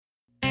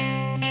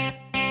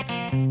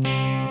Well,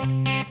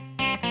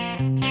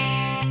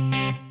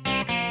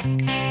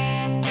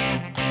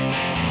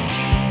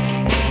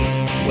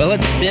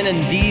 it's been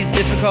in these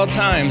difficult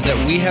times that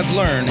we have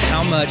learned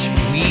how much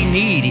we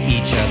need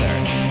each other.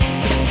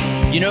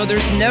 You know,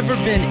 there's never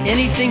been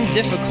anything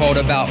difficult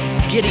about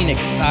getting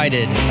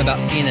excited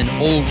about seeing an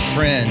old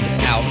friend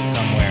out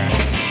somewhere.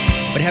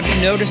 But have you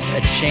noticed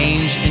a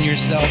change in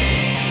yourself?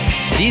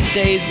 These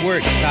days, we're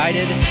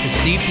excited to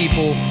see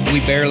people we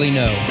barely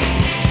know,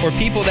 or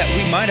people that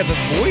we might have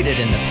avoided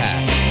in the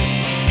past.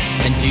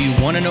 And do you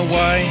want to know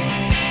why?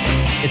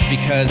 It's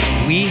because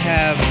we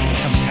have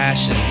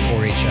compassion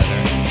for each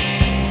other.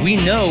 We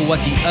know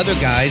what the other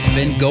guy's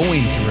been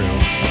going through.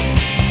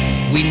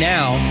 We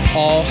now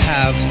all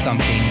have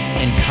something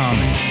in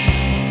common.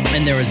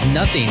 And there is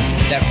nothing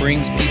that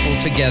brings people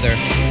together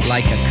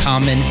like a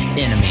common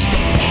enemy.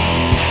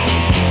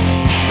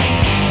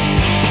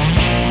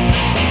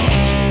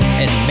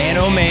 And man,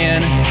 oh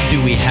man,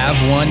 do we have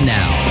one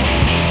now.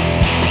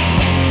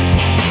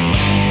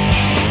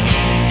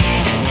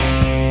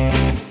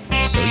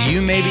 So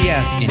you may be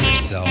asking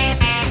yourself,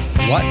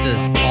 what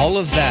does all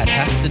of that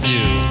have to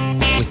do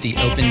with the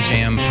Open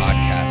Jam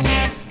podcast?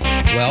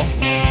 Well,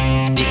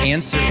 the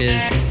answer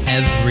is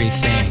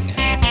everything.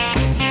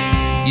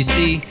 You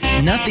see,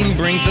 nothing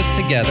brings us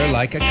together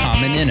like a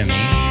common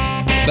enemy,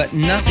 but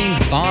nothing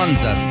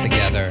bonds us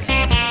together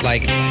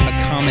like a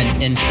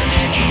common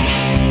interest.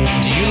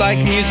 Do you like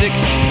music?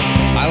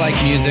 I like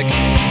music,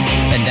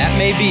 and that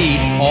may be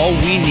all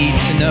we need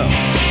to know.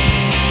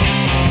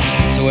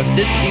 So if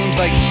this seems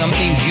like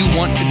something you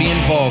want to be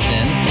involved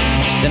in,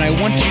 then I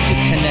want you to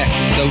connect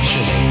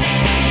socially.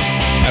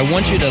 I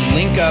want you to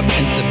link up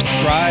and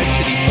subscribe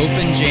to the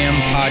Open Jam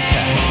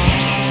podcast.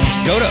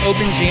 Go to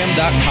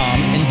openjam.com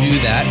and do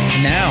that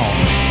now.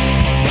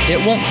 It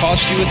won't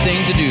cost you a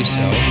thing to do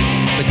so,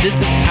 but this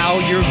is how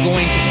you're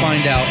going to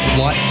find out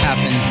what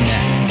happens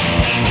next.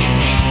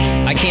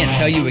 I can't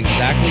tell you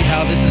exactly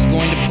how this is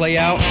going to play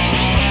out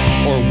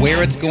or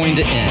where it's going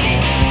to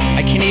end.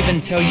 I can't even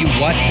tell you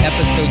what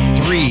episode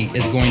 3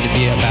 is going to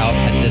be about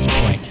at this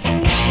point.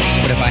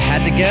 But if I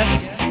had to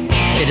guess,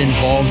 it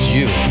involves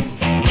you.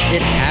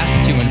 It has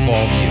to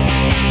involve you.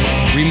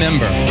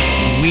 Remember,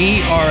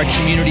 we are a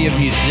community of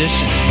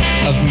musicians,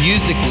 of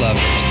music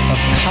lovers, of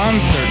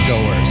concert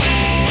goers.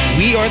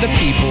 We are the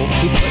people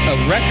who put a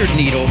record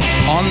needle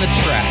on the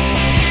track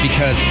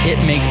because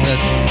it makes us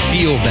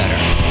feel better.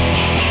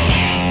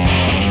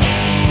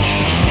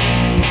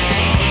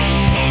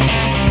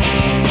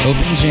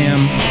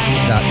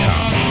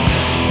 openjam.com